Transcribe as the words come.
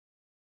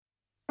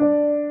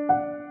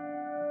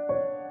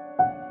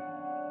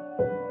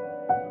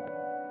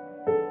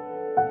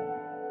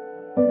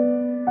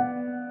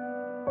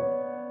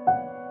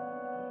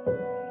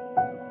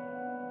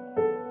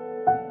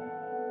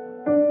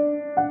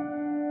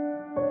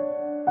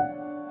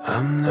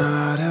I'm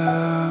not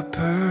a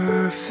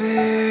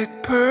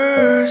perfect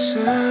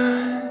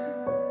person.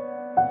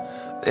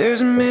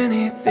 There's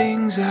many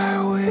things I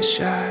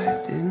wish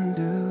I didn't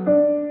do,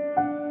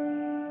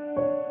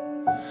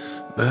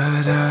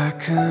 but I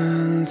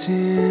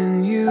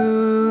continue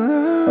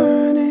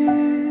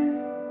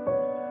learning.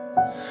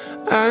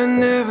 I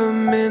never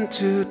meant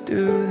to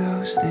do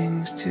those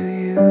things to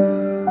you,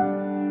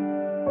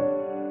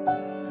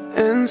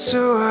 and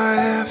so I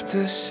have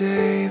to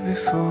say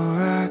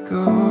before I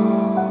go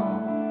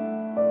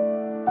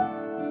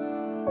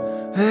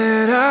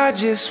that I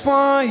just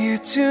want you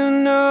to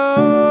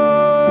know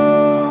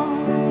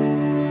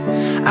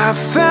I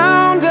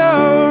found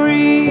a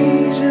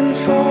reason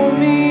for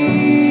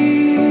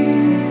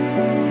me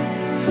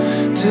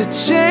to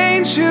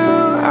change who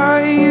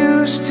I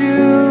used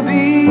to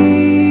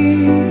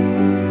be,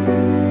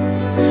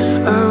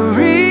 a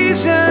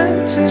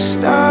reason to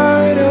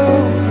start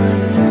over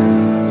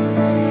new.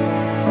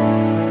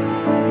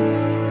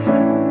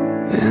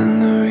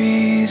 And the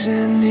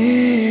reason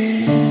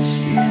is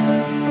you.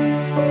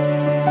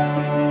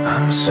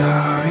 I'm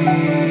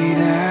sorry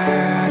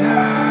that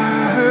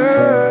I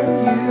hurt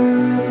you.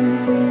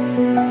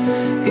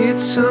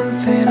 It's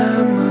something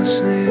I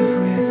must live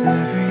with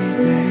every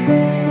day,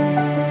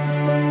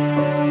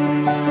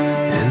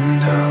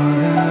 and all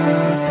the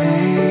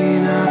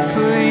pain I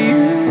put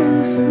you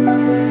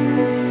through,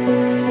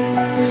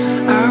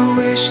 I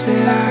wish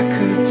that I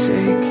could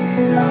take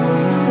it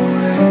all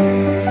away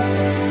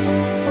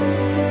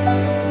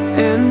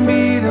and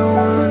be the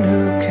one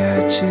who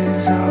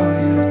catches all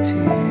your tears.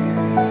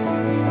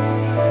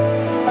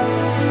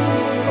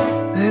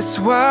 That's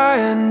why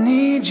I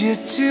need you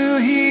to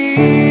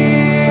hear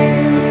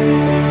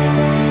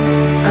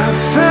I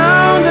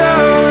found a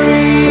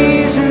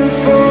reason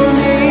for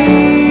me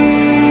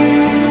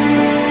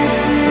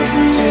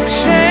to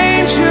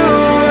change who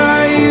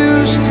I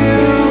used to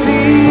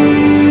be,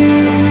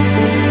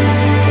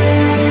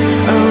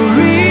 a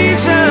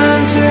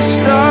reason to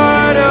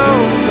start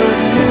over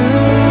new.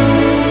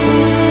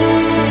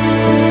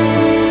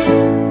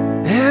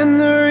 And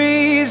the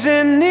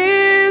reason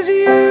is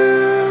you.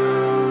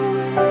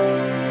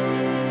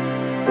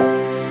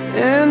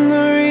 And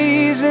the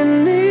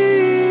reason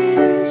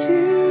is you.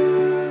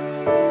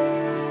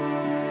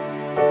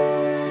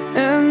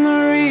 And the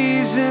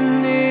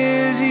reason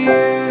is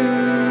you.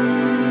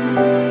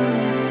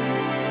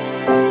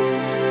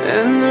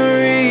 And the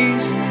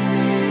reason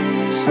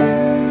is you.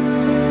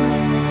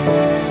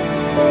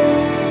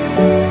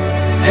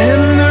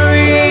 And the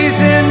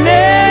reason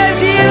is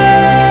you.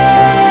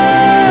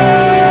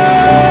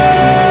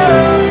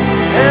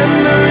 And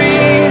the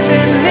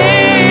reason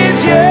is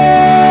you.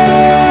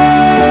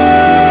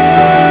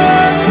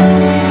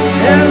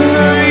 And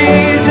the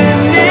reason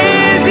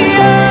is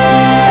you.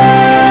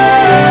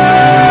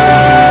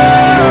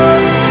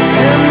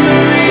 And the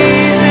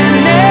reason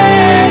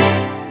is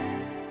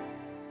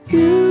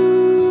you.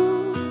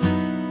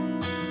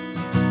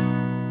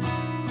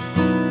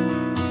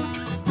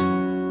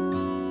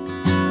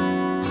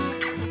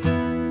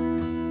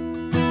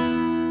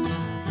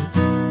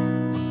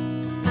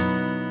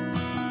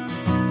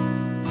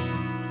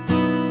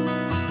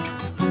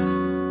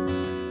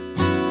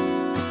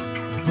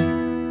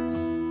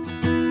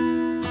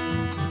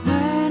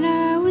 When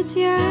I was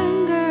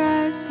younger,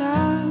 I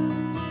saw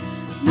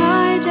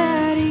my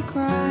daddy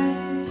cry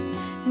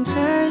and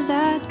curse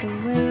at the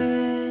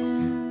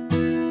wind.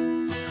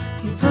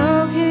 He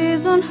broke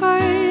his own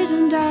heart,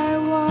 and I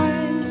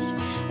watched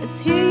as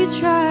he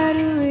tried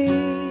to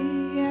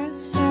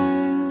reassemble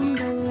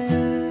it.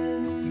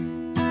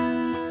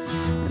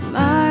 And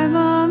my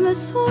mama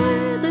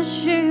swore that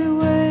she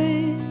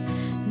would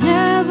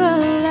never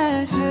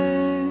let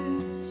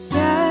herself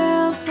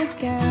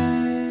forget.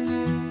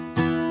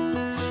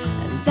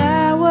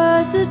 That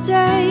was the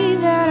day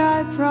that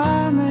I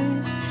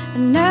promised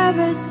I'd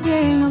never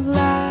sing of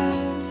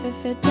life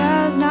if it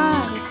does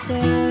not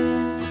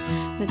exist.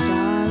 But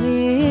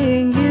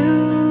darling,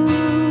 you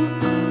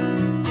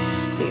are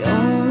the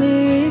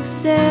only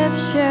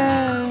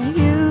exception.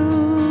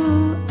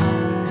 You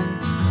are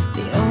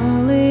the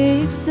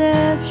only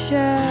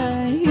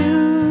exception. You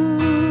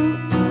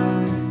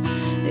are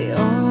the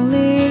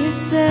only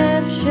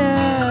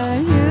exception.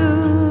 You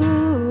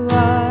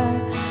are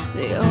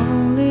the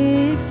only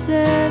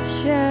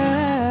exception.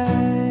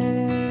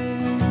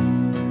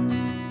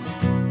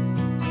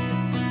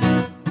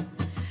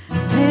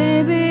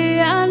 Maybe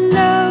I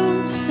know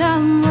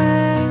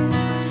somewhere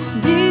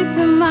deep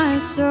in my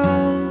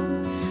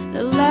soul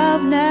that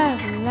love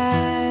never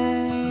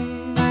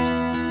lasts,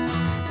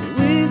 and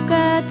we've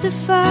got to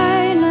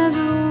find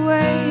other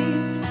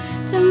ways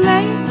to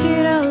make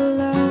it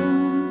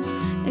alone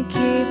and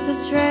keep a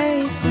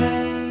straight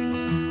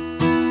face.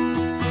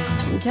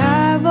 And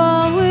I've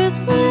always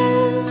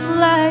lived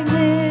like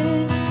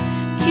this,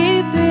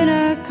 keeping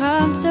a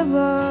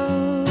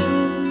comfortable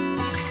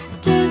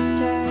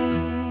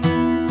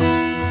distance.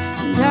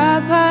 And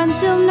up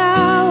until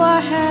now I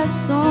have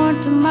sworn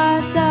to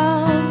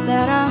myself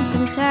that I'm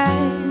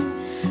content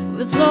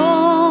with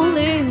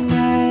loneliness.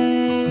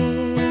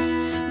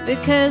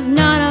 because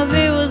none of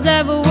it was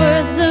ever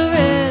worth the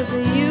risk.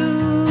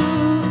 You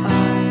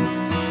are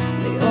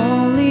the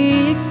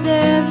only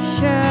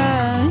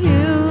exception.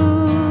 You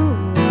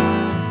are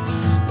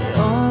the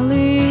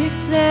only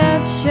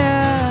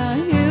exception.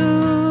 You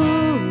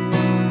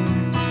are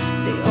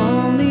the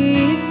only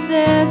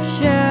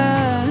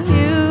exception.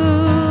 You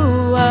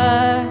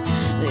are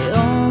the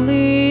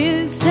only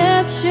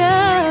exception.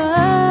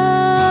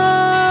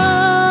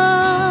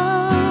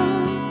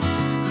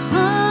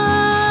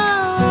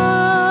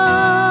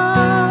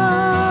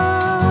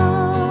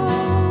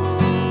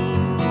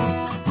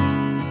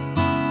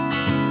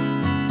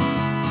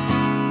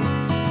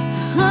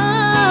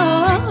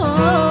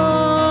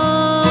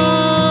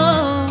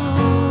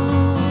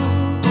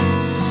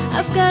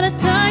 I've got a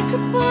tight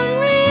grip on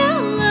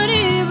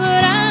reality,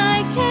 but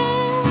I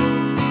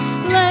can't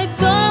let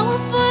go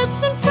of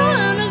what's in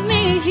front of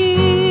me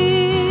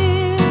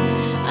here.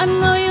 I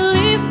know you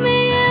leave me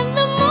in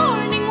the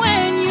morning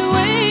when you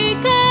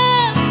wake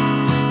up.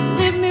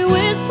 Leave me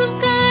with some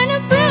kind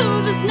of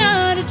proof it's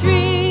not a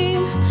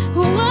dream.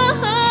 Whoa.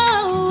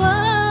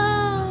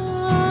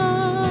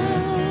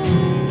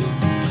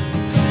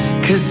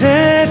 'Cause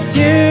it's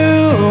you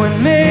and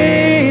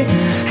me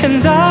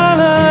and all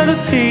of the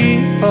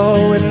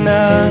people with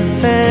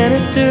nothing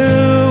to do,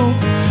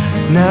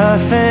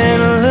 nothing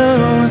to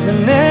lose.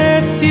 And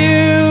it's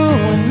you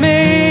and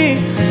me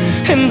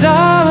and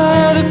all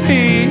of the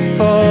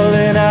people,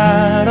 and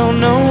I don't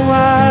know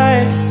why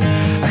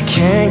I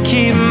can't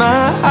keep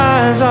my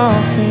eyes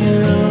off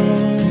you.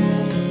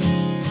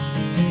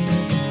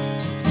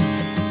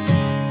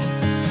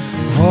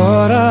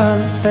 What are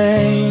the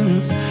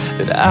things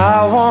that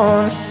I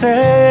wanna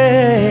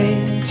say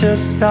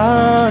just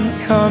aren't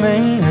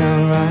coming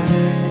out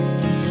right?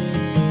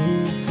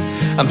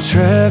 I'm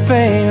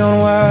tripping on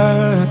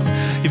words,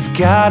 you've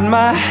got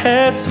my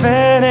head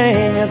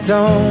spinning. I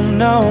don't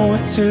know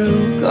where to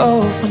go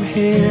from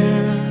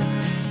here.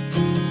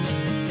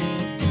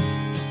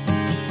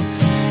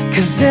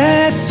 'Cause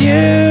it's you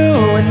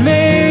and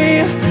me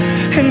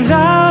and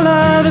all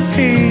of the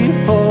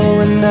people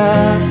with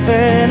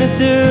nothing to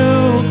do,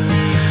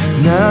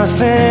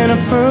 nothing to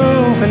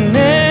prove. And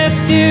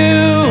it's you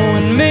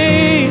and me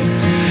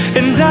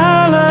and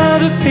all of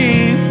the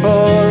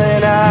people,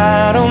 and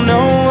I don't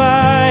know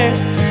why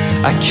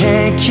I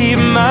can't keep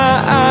my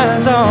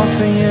eyes off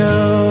of you.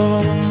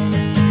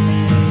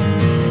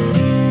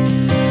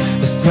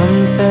 There's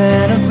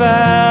something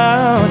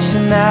about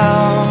you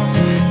now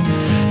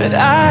that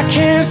I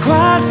can't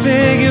quite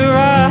figure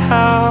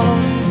out,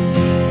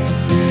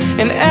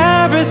 and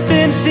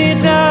everything she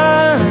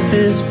does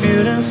is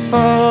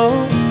beautiful,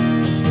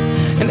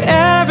 and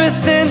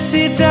everything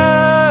she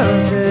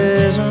does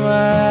is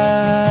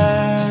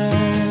right.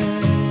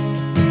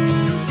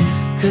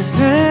 'Cause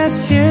it's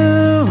you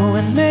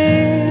and me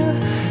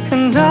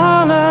and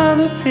all of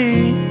the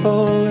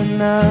people with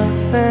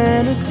nothing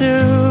to do,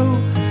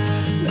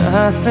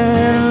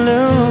 nothing to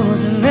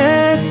lose. And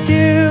it's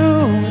you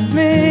and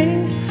me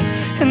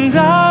and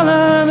all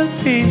of the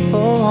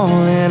people,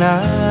 and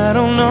I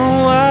don't know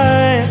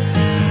why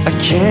I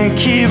can't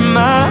keep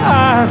my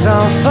eyes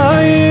off of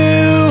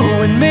you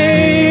and me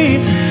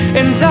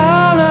and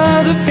all of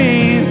the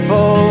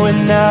people with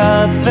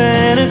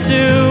nothing to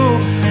do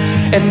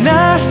and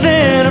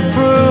nothing to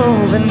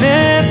prove. And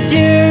it's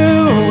you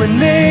and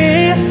me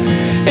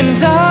and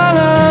all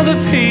of the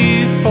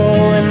people,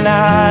 and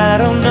I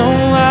don't know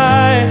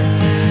why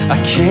I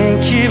can't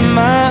keep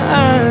my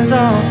eyes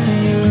off of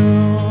you.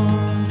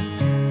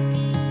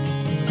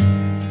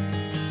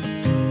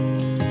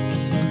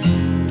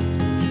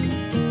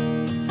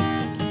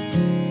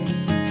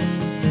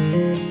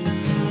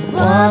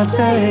 What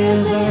day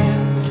is it?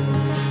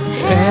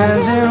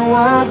 And in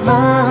what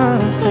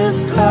month? This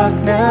clock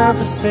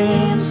never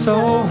seems so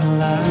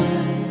alive.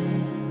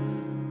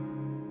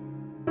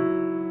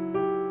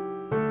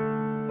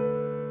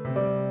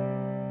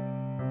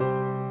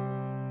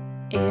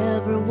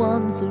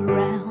 Everyone's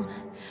around,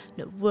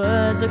 no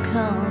words are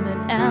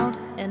coming out,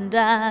 and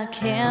I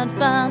can't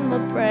find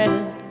my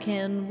breath.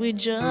 Can we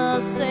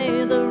just say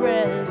the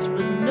rest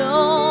with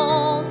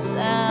no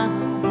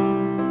sound?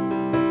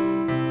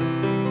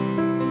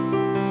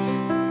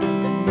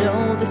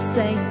 know this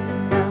ain't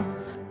enough.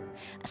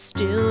 I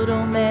still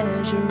don't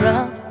measure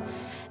up,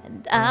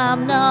 and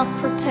I'm not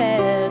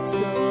prepared.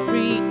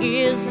 Sorry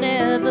is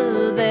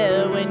never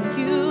there when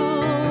you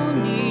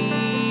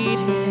need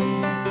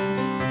it.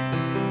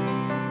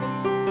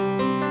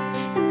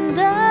 And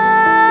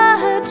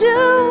I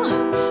do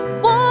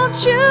want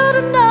you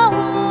to know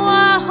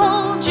I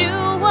hold you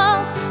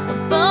up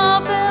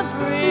above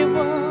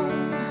everyone.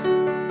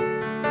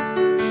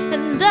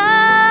 And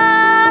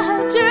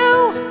I do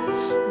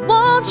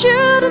want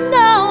you to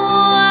know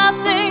I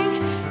think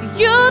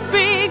you'd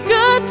be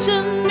good to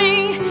me,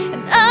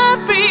 and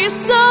I'd be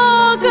so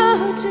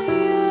good to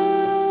you.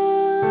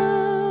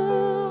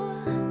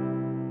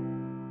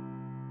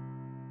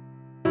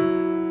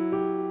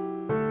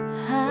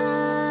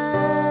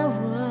 I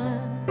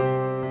would.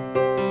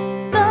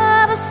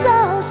 Thought I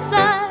saw a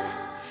sign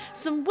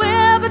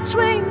somewhere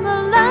between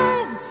the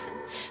lines.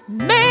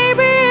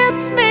 Maybe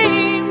it's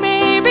me,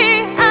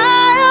 maybe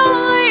I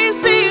only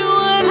see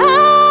what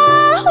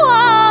I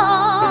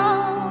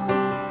want,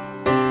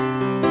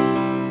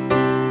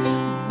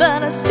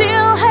 but I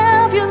still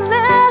have your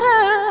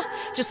letter,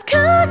 just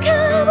caught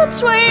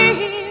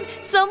between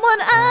someone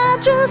I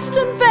just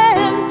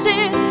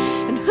invented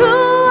and who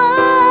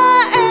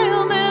I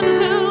am and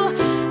who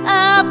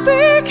I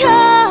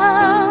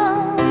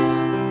become.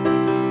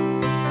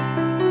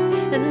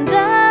 And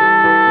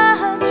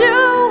I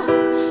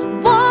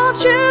do want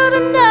you to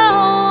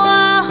know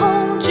I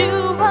hold you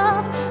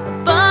up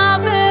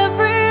above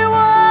everyone.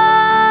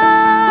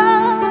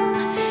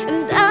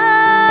 And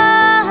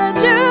I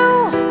do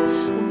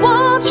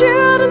want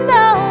you to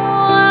know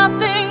I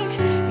think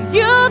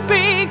you'd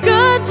be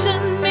good to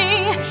me,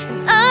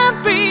 and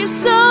I'd be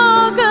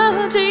so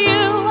good to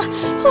you.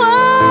 Whoa,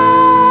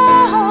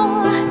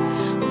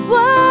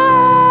 whoa,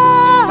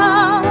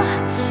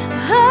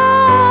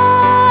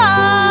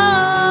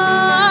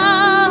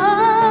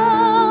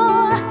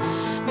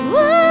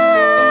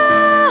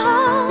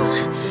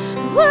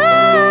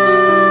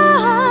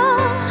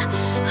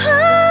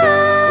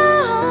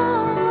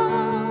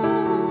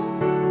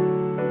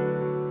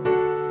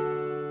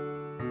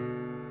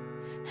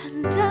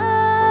 and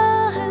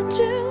I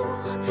do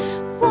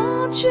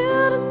want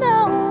you to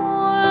know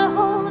I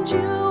hold you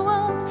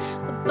up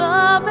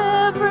above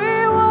everyone.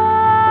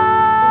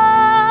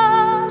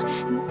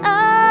 And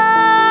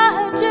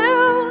I do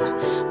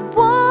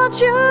want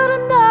you to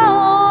know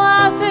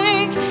I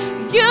think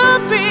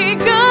you'd be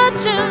good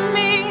to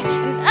me,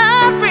 and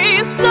I'd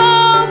be so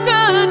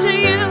good to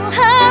you.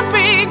 I'd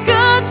be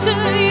good to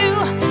you.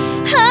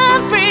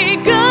 I'd be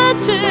good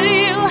to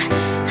you.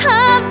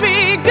 I'd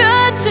be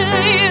good to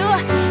you.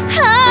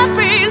 I'd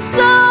be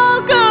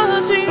so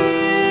good to you.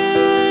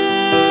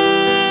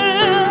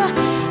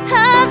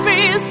 I'd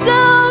be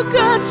so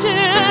good to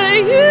you.